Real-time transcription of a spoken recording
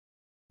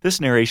This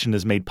narration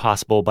is made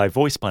possible by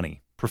Voice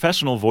Bunny,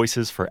 professional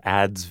voices for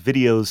ads,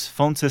 videos,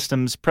 phone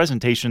systems,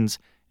 presentations,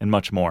 and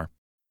much more.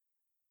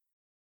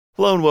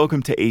 Hello and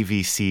welcome to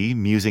AVC,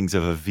 Musings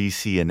of a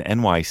VC in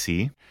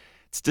NYC.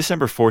 It's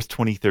December 4th,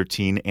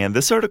 2013, and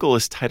this article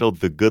is titled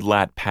The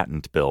Goodlatte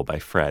Patent Bill by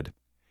Fred.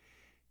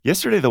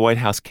 Yesterday, the White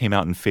House came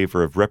out in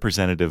favor of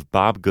Representative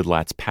Bob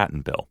Goodlatte's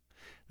patent bill.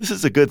 This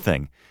is a good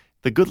thing.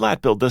 The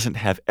Goodlatte bill doesn't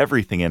have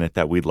everything in it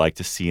that we'd like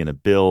to see in a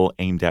bill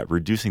aimed at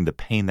reducing the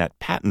pain that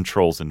patent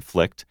trolls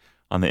inflict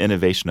on the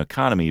innovation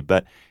economy,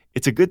 but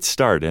it's a good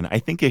start, and I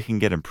think it can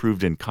get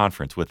improved in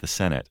conference with the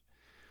Senate.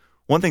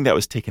 One thing that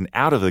was taken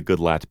out of the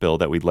Goodlatte bill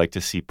that we'd like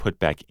to see put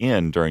back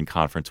in during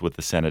conference with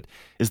the Senate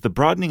is the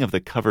broadening of the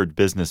covered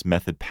business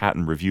method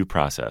patent review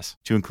process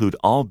to include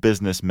all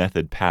business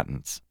method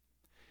patents.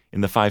 In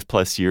the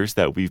 5+ years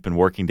that we've been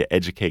working to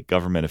educate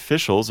government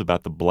officials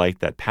about the blight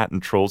that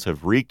patent trolls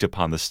have wreaked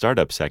upon the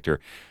startup sector,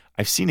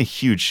 I've seen a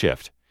huge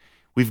shift.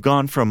 We've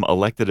gone from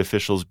elected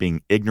officials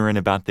being ignorant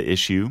about the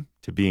issue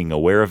to being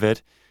aware of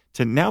it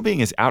to now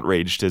being as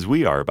outraged as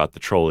we are about the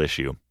troll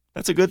issue.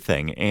 That's a good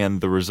thing,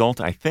 and the result,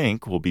 I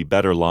think, will be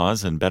better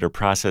laws and better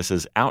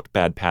processes out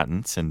bad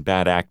patents and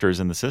bad actors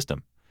in the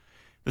system.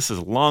 This is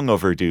long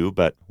overdue,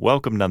 but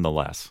welcome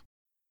nonetheless.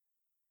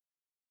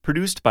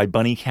 Produced by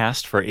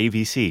Bunnycast for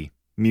AVC,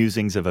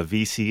 Musings of a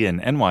VC in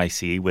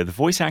NYC with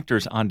voice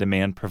actors on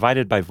demand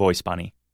provided by Voice Bunny.